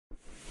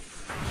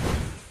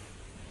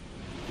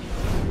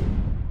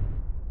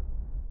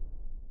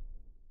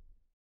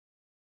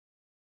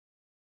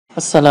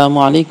আসসালামু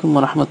আলাইকুম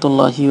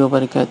রহমতুল্লাহি ওয়া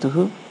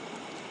বারাকাতুহু।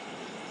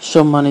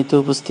 সম্মানিত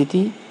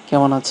উপস্থিতি,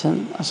 কেমন আছেন?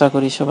 আশা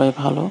করি সবাই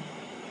ভালো।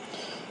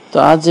 তো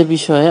আজ যে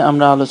বিষয়ে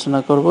আমরা আলোচনা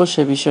করব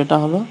সে বিষয়টা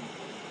হলো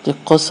যে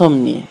কসম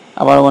নিয়ে।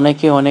 আবার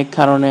অনেকে অনেক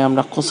কারণে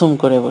আমরা কসম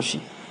করে বসি,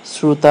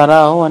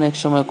 শ্রোতারাও অনেক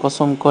সময়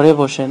কসম করে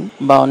বসেন,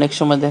 বা অনেক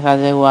সময় দেখা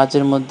যায়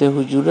ওয়াজের মধ্যে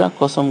হুজুররা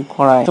কসম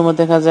করায়। সময়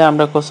দেখা যায়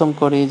আমরা কসম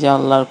করি যে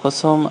আল্লাহর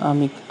কসম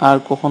আমি আর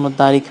কখনো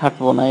দাড়ি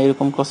কাটবো না,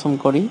 এরকম কসম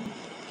করি।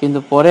 কিন্তু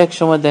পরে এক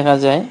সময় দেখা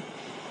যায়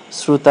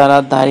শ্রোতারা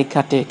দাড়ি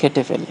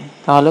কেটে ফেলে,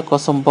 তাহলে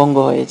কসম ভঙ্গ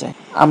হয়ে যায়।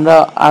 আমরা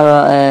আর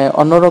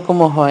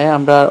অন্যরকমও হয়,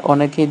 আমরা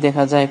অনেকেই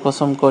দেখা যায়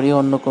কসম করি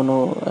অন্য কোনো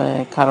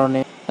কারণে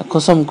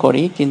কসম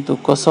করি, কিন্তু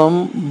কসম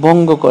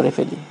ভঙ্গ করে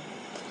ফেলি।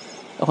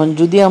 এখন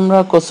যদি আমরা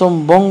কসম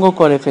ভঙ্গ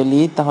করে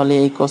ফেলি তাহলে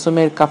এই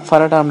কসমের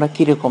কাফফারাটা আমরা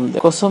কিরকম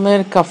দেব?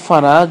 কসমের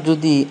কাফফারা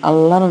যদি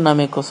আল্লাহর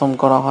নামে কসম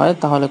করা হয়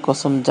তাহলে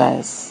কসম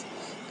জায়েজ,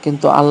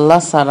 কিন্তু আল্লাহ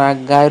ছাড়া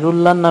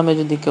গায়রুল্লাহর নামে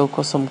যদি কেউ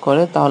কসম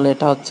করে তাহলে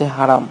এটা হচ্ছে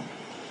হারাম,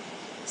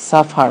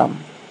 সাফ হারাম।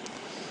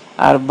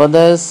 আর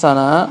বদায়ে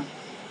সানা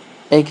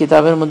এই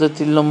কিতাবের মধ্যে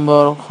 3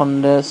 নম্বর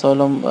খণ্ডে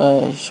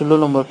 16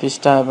 নম্বর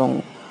পৃষ্ঠা এবং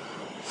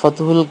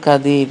ফতহুল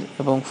কাদির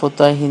এবং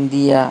ফতোয়া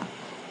হিন্দিয়া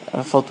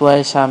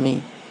ফতোয়ায়ে শামি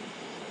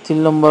 3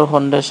 নম্বর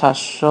খণ্ডে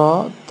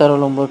 713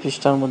 নম্বর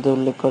পৃষ্ঠার মধ্যে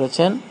উল্লেখ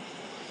করেছেন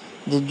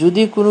যে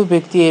যদি কোনো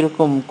ব্যক্তি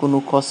এরকম কোনো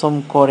কসম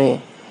করে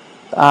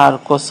আর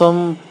কসম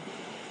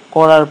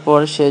করার পর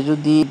সে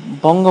যদি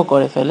ভঙ্গ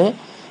করে ফেলে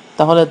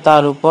তাহলে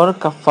তার উপর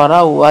কাফফারা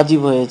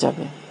ওয়াজিব হয়ে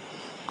যাবে।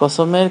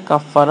 কসমের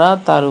কাফফারা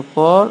তার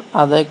উপর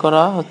আদায়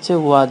করা হচ্ছে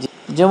ওয়াজিব।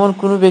 যেমন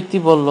কোনো ব্যক্তি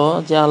বলল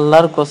যে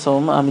আল্লাহর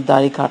কসম আমি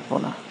দাড়ি কাটবো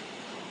না,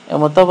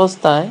 এমত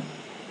অবস্থায়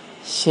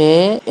সে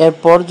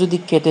এরপর যদি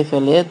কেটে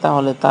ফেলে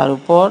তাহলে তার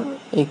উপর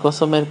এই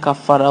কসমের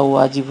কাফফারা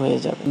ওয়াজিব হয়ে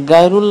যাবে।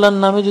 গায়রুল্লাহর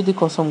নামে যদি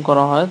কসম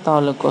করা হয়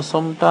তাহলে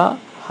কসমটা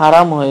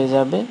হারাম হয়ে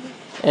যাবে,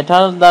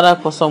 এটার দ্বারা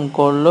কসম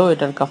করলেও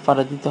এটার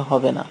কাফফারা দিতে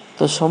হবে না।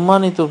 তো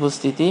সম্মানিত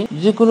উপস্থিতি,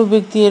 যে কোনো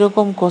ব্যক্তি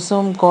এরকম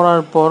কসম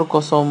করার পর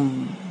কসম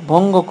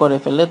ভঙ্গ করে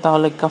ফেলে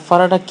তাহলে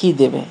কাফফারাটা কি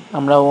দেবে?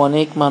 আমরা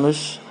অনেক মানুষ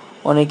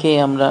অনেকেই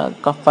আমরা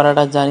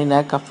কাফফারাটা জানি না,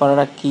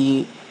 কাফফারাটা কি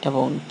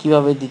এবং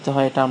কিভাবে দিতে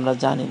হয় এটা আমরা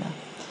জানি না।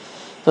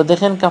 তো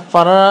দেখেন,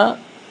 কাফফারা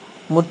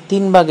মোট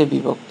 3 ভাগে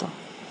বিভক্ত।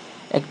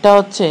 একটা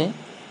হচ্ছে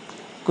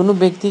কোনো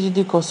ব্যক্তি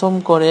যদি কসম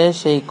করে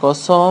সেই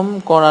কসম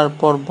করার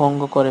পর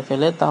ভঙ্গ করে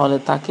ফেলে তাহলে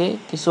তাকে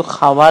কিছু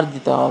খাবার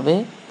দিতে হবে,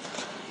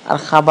 আর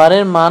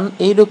খাবারের মান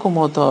এইরকম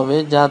হতে হবে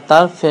যা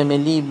তার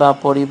ফ্যামিলি বা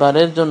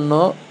পরিবারের জন্য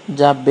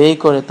যা ব্যয়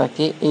করে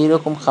থাকে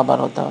এইরকম খাবার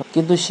হতে হবে।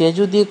 কিন্তু সে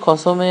যদি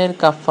কসমের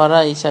কাফফারা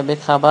হিসাবে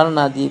খাবার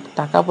না দিয়ে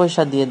টাকা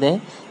পয়সা দিয়ে দেয়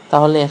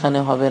তাহলে এখানে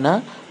হবে না,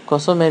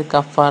 কসমের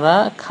কাফফারা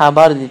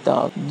খাবার দিতে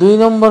হবে। 2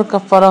 নম্বর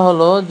কাফফারা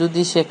হলো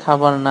যদি সে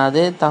খাবার না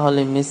দেয়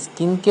তাহলে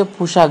মিসকিনকে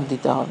পোশাক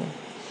দিতে হবে।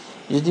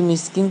 যদি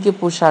মিসকিনকে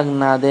পোশাক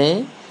না দেয়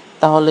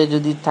তাহলে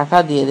যদি টাকা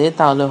দিয়ে দেয়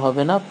তাহলে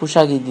হবে না,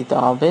 পোশাকই দিতে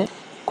হবে।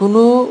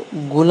 কোনো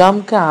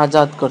গোলামকে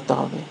আজাদ করতে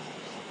হবে।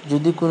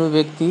 যদি কোনো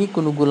ব্যক্তি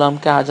কোনো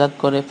গোলামকে আজাদ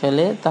করে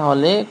ফেলে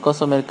তাহলে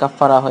কসমের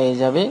কাফফারা হয়ে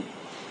যাবে।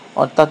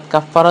 অর্থাৎ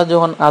কাফফারা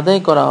যখন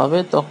আদায় করা হবে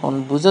তখন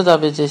বোঝা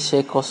যাবে যে সে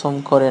কসম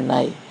করে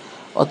নাই,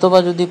 অথবা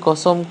যদি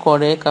কসম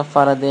করে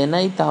কাফফারা দেয়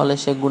নাই তাহলে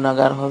সে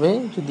গুনাহগার হবে।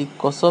 যদি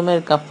কসমের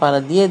কাফফারা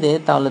দিয়ে দেয়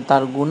তাহলে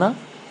তার গুনাহ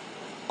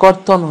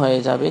কর্তন হয়ে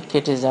যাবে,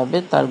 কেটে যাবে,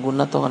 তার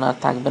গুনাহ তখন আর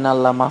থাকবে না,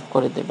 আল্লাহ মাফ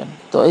করে দেবেন।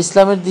 তো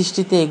ইসলামের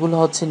দৃষ্টিতে এগুলো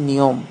হচ্ছে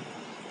নিয়ম,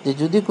 যে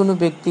যদি কোনো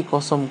ব্যক্তি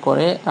কসম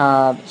করে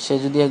আর সে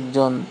যদি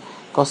একজন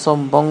কসম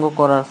ভঙ্গ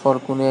করার পর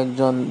কোনো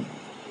একজন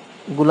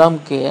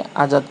গোলামকে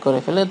আজাদ করে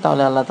ফেলে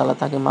তাহলে আল্লাহ তাআলা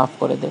তাকে মাফ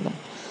করে দেবেন।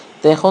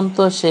 তো এখন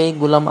তো সেই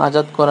গোলাম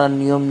আজাদ করার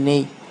নিয়ম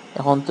নেই,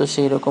 এখন তো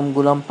সেই রকম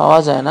গোলাম পাওয়া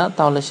যায় না,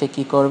 তাহলে সে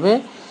কি করবে?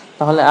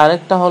 তাহলে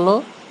আরেকটা হলো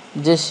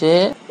যে সে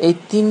এই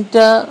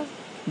 3টা,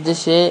 যে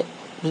সে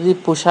যদি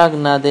পোশাক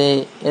না দেয়,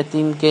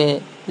 এতিমকে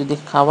যদি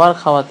খাবার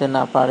খাওয়াতে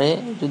না পারে,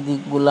 যদি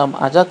গোলাম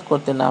আজাদ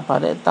করতে না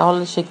পারে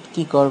তাহলে সে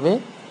কি করবে?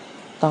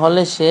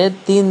 তাহলে সে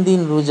 3 দিন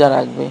রোজা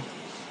রাখবে।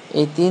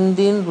 এই 3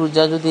 দিন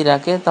রোজা যদি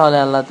রাখে তাহলে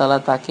আল্লাহ তাআলা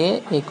তাকে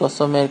এই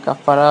কসমের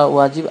কাফফারা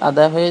ওয়াজিব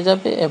আদায় হয়ে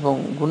যাবে এবং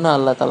গুনাহ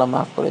আল্লাহ তাআলা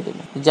মাফ করে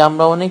দেবেন। যে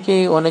আমরা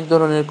অনেকেই অনেক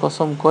ধরনের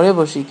কসম করে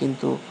বসি,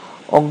 কিন্তু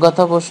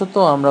অজ্ঞতাবশত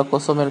আমরা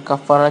কসমের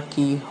কাফফারা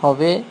কি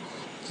হবে,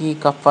 কি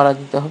কাফফারা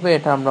দিতে হবে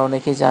এটা আমরা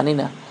অনেকেই জানি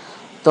না।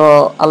 তো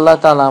আল্লাহ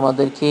তাআলা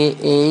আমাদেরকে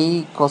এই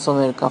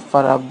কসমের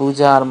কাফফারা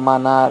বুঝার,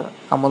 মানার,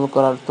 আমল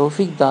করার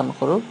তৌফিক দান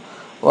করুক।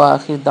 ওয়া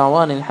আখির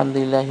দাওয়ানা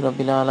আলহামদুলিল্লাহি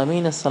রাব্বিল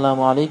আলামিন।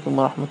 আসসালামু আলাইকুম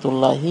ওয়া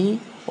রাহমাতুল্লাহি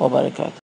ওয়া বারাকাতুহু।